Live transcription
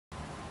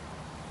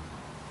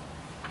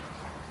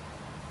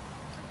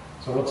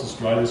So what's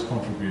Australia's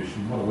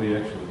contribution? What do we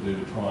actually do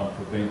to try and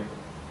prevent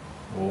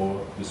or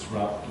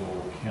disrupt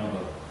or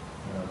counter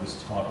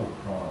this type of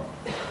crime?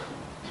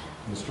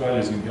 Australia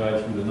is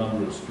engaged with a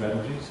number of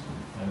strategies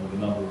and with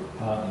a number of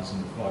partners in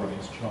the fight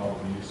against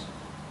child abuse,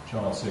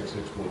 child sex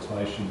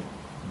exploitation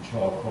and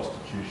child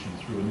prostitution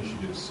through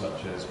initiatives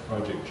such as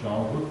Project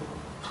Childhood.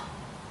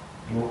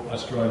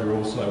 Australia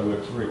also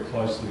works very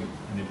closely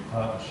and in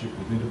partnership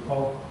with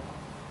Interpol,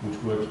 which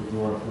works with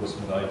law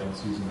enforcement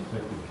agencies in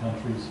affected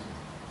countries,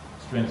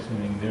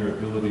 strengthening their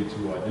ability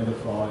to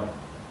identify,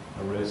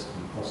 arrest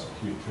and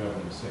prosecute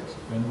travelling sex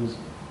offenders,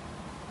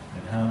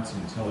 enhance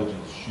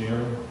intelligence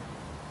sharing.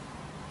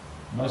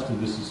 Most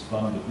of this is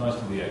funded, most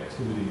of the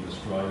activity in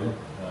Australia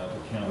to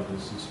counter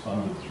this is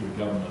funded through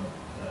government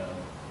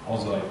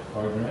AusAid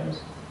programs.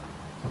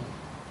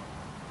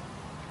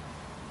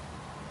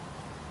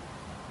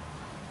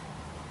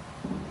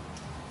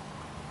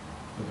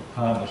 But the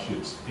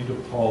partnerships,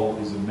 Interpol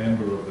is a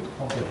member of the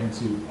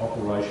Comprehensive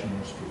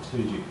Operational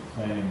Strategic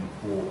Planning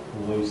for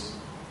Police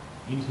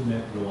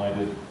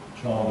Internet-related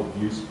Child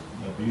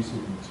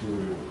Abusive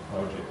Material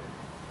Project.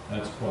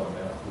 That's quite a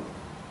mouthful,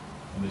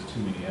 and there's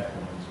too many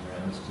acronyms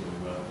around this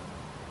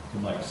to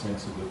make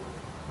sense of it.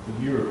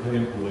 The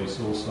European police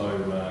also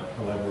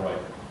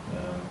collaborate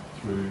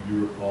through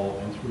Europol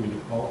and through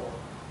Interpol,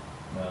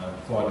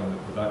 fighting the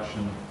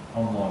production,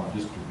 online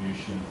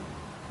distribution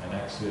and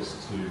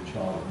access to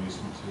child abuse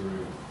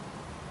material.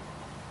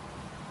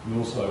 We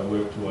also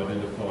work to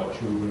identify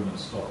children and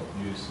stop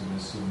abuse, and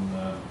there's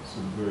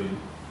some very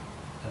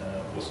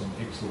some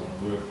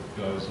excellent work that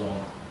goes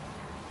on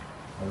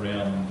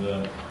around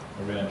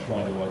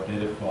trying to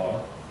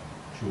identify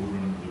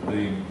children that are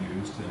being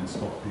abused and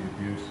stop the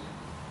abuse.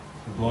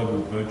 The Global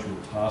Virtual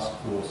Task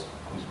Force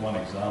is one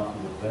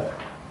example of that.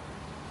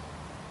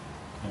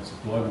 And it's a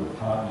global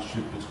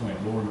partnership between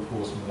law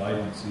enforcement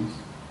agencies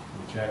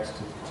which acts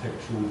to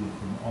protect children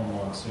from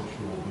online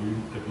sexual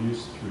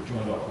abuse through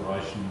joint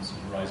operations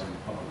and raising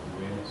public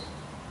awareness.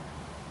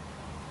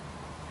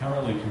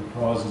 Currently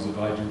comprises of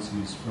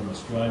agencies from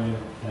Australia,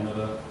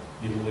 Canada,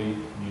 Italy,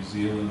 New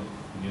Zealand,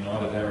 the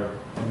United Arab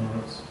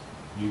Emirates,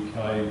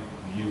 UK,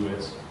 the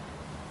US,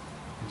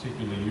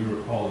 particularly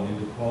Europol and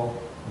Interpol,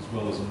 as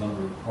well as a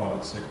number of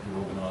private sector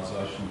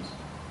organisations.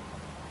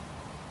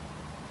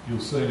 You'll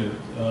see it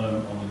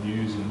on the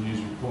news and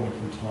news reporting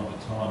from time to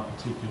time,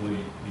 particularly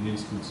in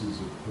instances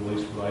of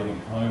police raiding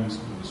homes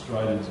with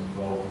Australians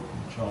involved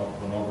in child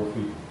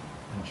pornography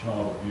and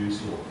child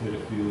abuse or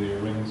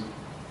paedophilia rings,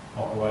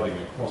 operating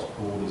across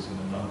borders in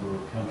a number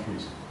of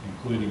countries,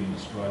 including in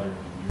Australia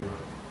and in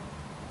Europe.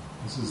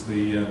 This is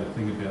the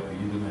thing about the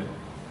internet.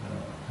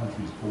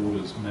 Countries'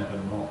 borders matter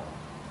not.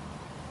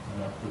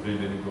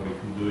 Prevent anybody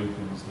from doing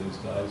things these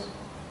days.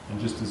 And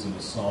just as an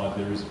aside,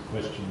 there is a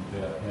question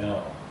about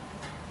how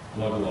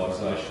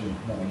globalisation,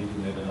 how the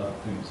internet and other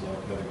things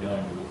like that are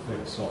going to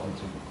affect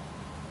sovereignty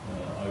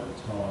over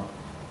time.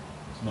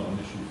 It's not an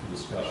issue for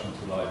discussion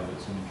today, but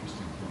it's an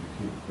interesting thing to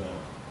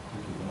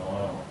keep an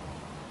eye on.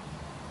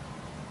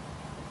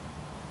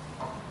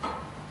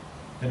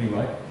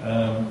 Anyway,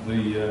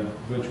 the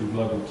Virtual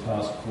Global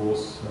Task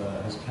Force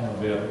has come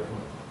about.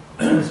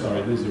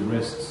 These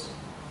arrests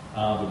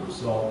are the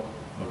result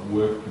of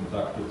work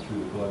conducted through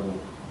the Global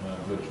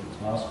Virtual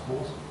Task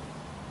Force.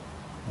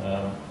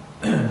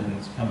 And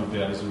it's come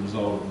about as a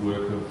result of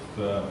work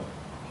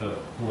of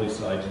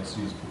police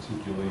agencies,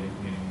 particularly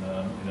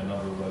in a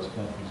number of those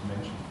countries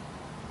mentioned.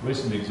 A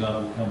recent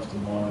example comes to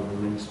mind of a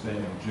ring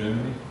spanning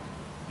Germany,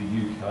 the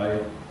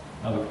UK,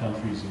 other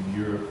countries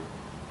in Europe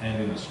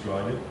and in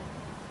Australia,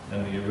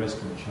 and the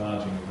arrest and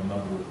charging of a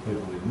number of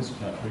people in this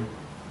country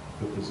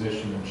for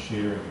possession and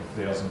sharing of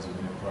thousands of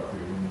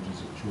inappropriate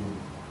images of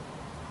children.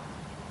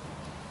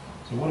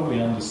 So what do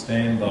we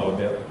understand, though,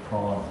 about the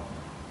crime?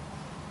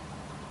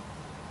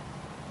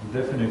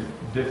 The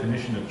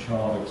definition of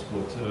child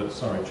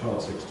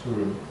sex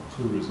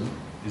tourism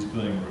is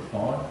being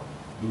refined,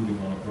 building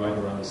on a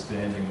greater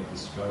understanding of the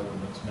scope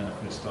and its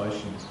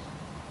manifestations.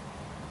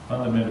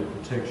 Fundamental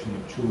protection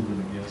of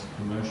children against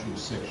commercial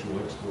sexual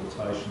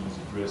exploitation is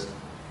addressed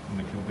in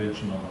the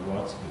Convention on the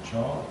Rights of the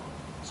Child,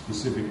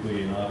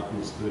 specifically in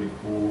Articles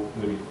 34,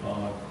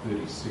 35,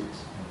 36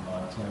 and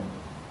 19.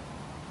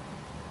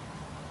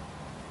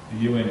 The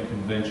UN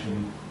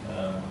Convention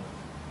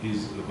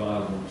is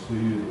available to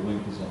you. The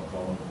link is on the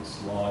bottom of the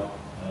slide.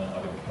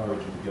 I'd encourage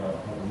you to go and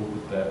have a look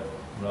at that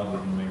rather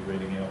than me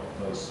reading out what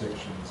those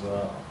sections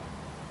are.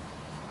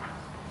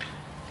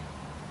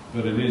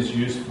 But it is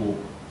useful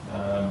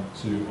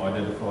to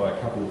identify a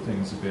couple of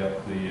things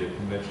about the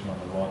Convention on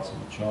the Rights of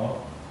the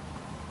Child.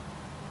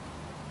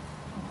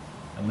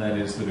 And that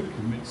is that it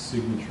commits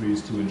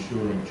signatories to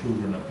ensuring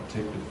children are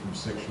protected from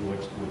sexual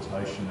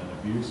exploitation and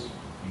abuse,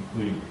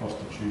 including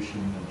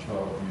prostitution and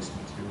child abuse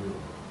material.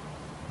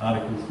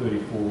 Article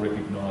 34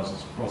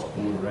 recognises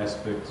cross-border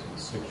aspects of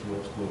sexual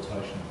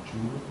exploitation of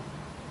children.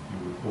 You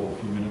recall a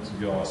few minutes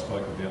ago I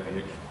spoke about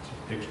the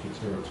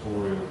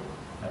extraterritorial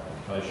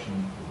application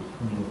of the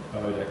Criminal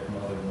Code Act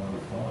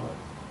 1995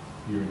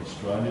 here in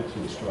Australia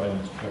to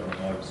Australians travelling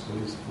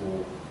overseas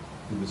for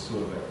with this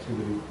sort of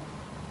activity.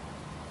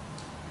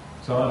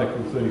 So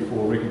Article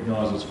 34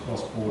 recognises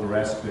cross-border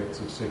aspects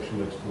of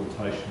sexual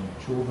exploitation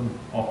of children,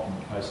 often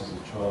cases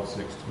of child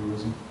sex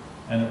tourism,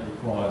 and it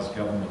requires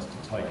governments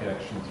to take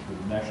action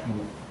through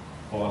national,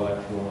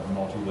 bilateral and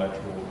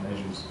multilateral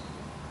measures.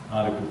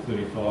 Article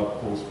 35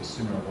 calls for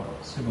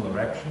similar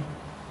action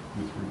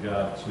with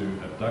regard to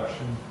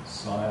abduction,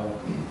 sale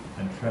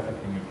and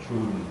trafficking of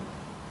children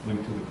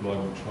linked to the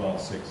global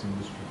child sex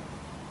industry.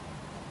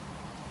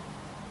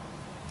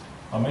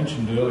 I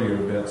mentioned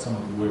earlier about some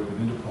of the work that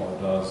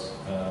Interpol does,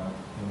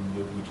 and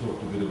we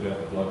talked a bit about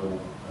the Global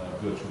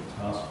Virtual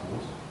Task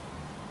Force.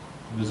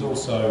 There's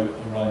also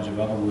a range of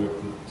other work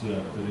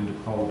that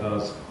Interpol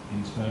does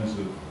in terms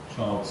of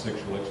child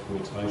sexual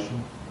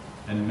exploitation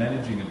and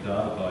managing a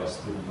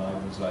database that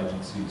enables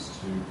agencies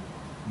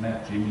to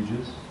match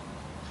images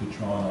to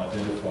try and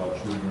identify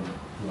children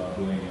who are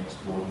being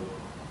exploited.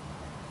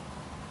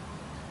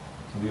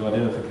 So the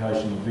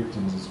identification of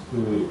victims is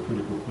clearly a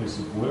critical piece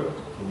of work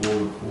for law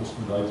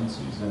enforcement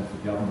agencies and for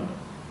government.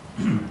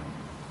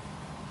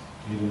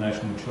 The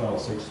International Child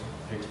Sex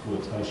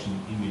Exploitation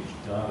Image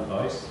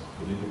Database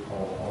that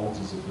Interpol holds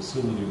is a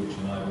facility which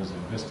enables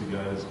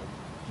investigators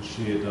to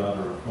share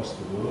data across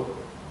the world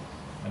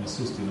and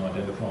assist in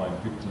identifying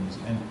victims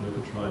and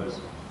perpetrators.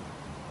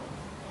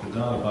 The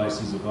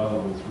database is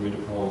available through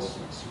Interpol's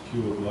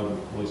secure global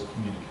police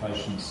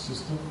communications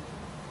system,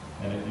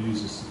 and it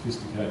uses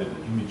sophisticated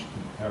image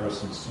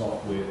comparison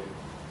software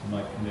to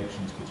make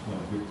connections between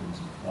victims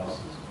and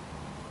places.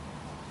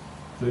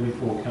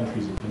 34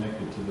 countries are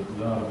connected to the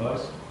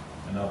database,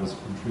 and others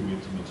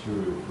contribute to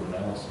material for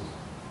analysis.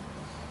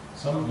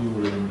 Some of you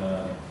were in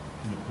a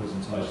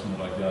presentation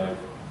that I gave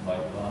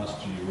late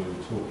last year where we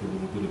talked a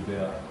little bit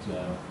about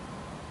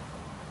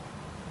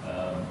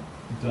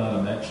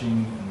data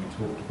matching, and we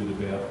talked a bit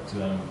about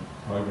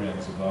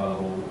programs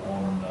available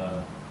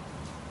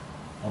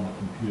on the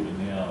computer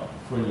now,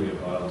 freely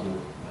available,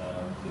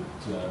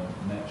 that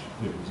match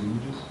people's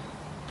images.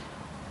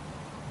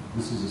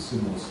 This is a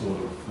similar sort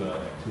of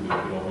activity,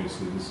 but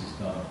obviously this is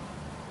done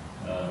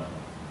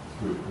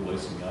through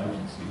policing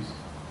agencies,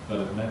 but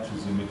it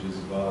matches images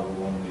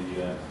available on the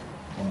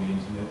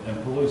internet.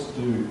 And police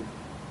do,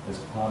 as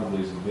part of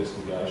these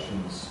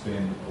investigations,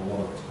 spend a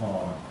lot of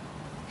time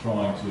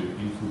trying to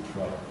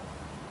infiltrate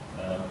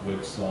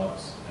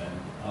websites and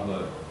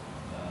other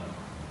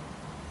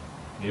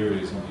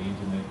areas on the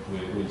internet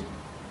where these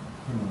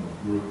criminal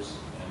groups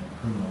and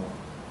criminal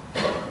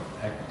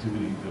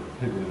activity, the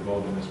people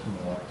involved in this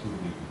criminal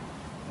activity,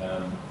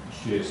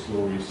 share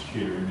stories,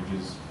 share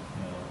images.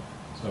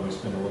 So we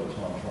spend a lot of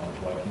time trying to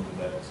break into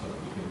that so that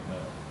we can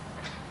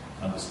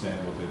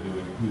understand what they're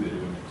doing, who they're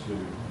doing it to,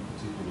 and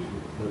particularly who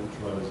the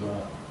perpetrators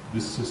are.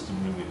 This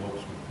system really helps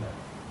with that.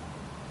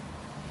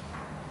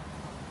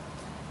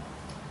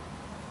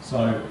 So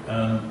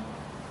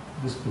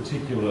this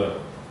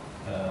particular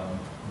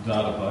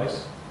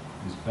database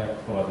is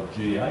backed by the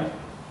G8.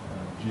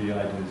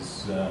 G8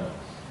 is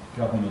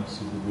governments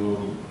of the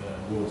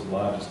world's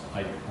largest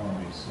 8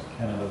 economies, so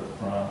Canada,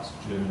 France,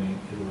 Germany,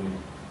 Italy,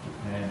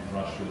 Japan,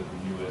 Russia,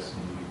 the US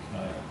and the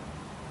UK.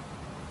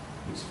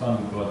 It's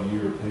funded by the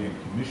European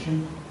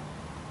Commission.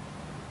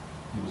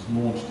 It was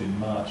launched in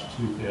March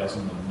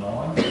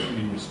 2009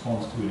 in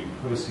response to an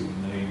increasing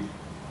need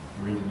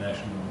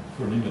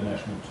for an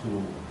international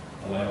tool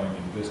allowing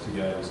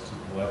investigators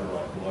to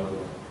collaborate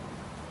globally.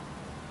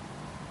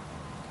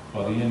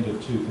 By the end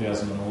of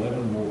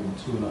 2011, more than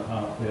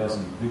 2,500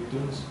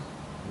 victims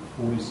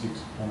in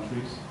 46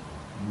 countries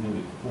and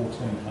nearly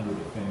 1,400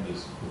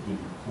 offenders have been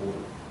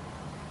reported.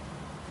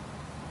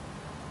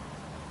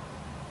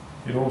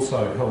 It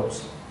also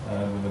helps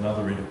with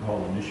another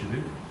Interpol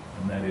initiative,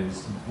 and that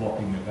is the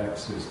blocking of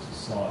access to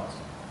sites.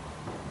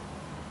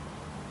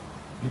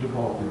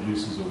 Interpol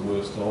produces a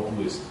worst of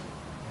list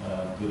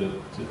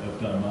of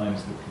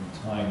domains that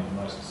contain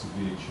the most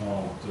severe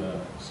child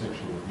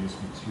sexual abuse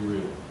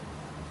material.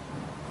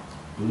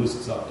 The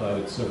list's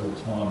updated several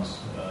times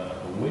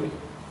a week,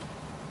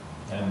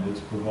 and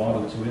it's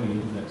provided to any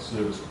internet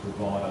service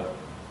provider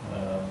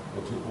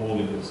or to all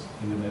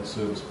internet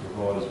service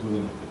providers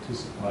willing to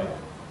participate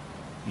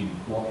in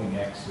blocking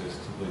access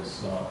to these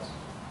sites.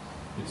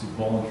 It's a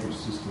voluntary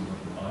system at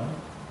the moment.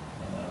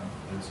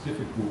 It's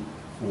difficult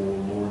for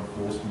law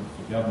enforcement,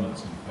 for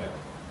governments in fact,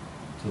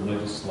 to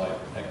legislate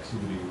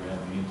activity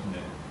around the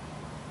internet.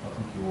 I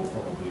think you all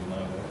probably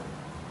know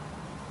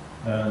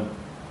that.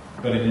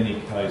 But in any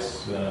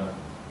case,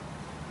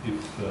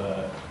 if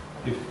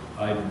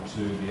able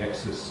to, the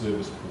access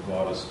service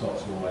provider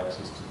stops all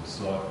access to the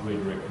site,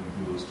 redirecting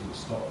viewers to a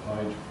stop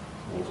page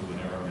or to an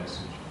error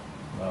message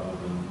rather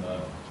than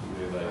to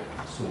where they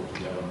sought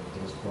to go in the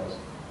first place.